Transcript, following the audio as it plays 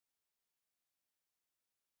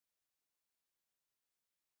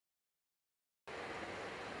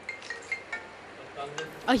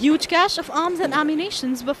A huge cache of arms and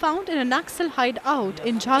ammunitions were found in a Naxal hideout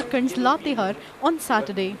in Jharkhand's Latehar on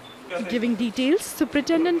Saturday. Giving details,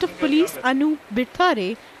 Superintendent of Police Anu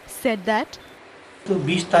Birthare said that तो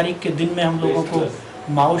 20 तारीख के दिन में हम लोगों को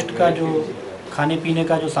Maoist का जो खाने पीने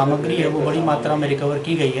का जो सामग्री है वो बड़ी मात्रा में रिकवर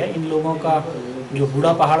की गई है। इन लोगों का जो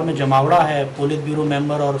बूढ़ा पहाड़ में जमावड़ा है, पुलिस ब्यूरो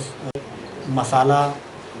मेंबर और मसाला,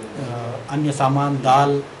 अन्य सामान,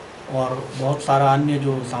 दाल और बहुत सारा अन्य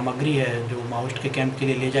जो सामग्री है जो माओइस्ट के कैंप के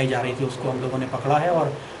लिए ले जाई जा रही थी, उसको हम लोगों ने पकड़ा है।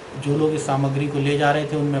 और जो लोग इस सामग्री को ले जा रहे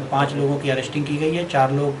थे उनमें 5 लोगों की अरेस्टिंग की गई है।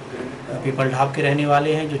 4 लोग पीपल ढाब के रहने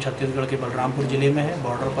वाले हैं जो छत्तीसगढ़ के बलरामपुर ज़िले में है,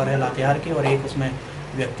 बॉर्डर पर है लातेहार के, और एक उसमें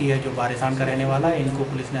व्यक्ति है जो बारिसान का रहने वाला है। इनको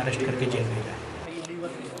पुलिस ने अरेस्ट करके जेल भेजा है।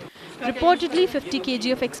 reportedly 50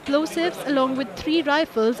 kg of explosives along with 3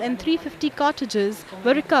 rifles and 350 cartridges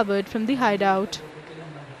were recovered from the hideout.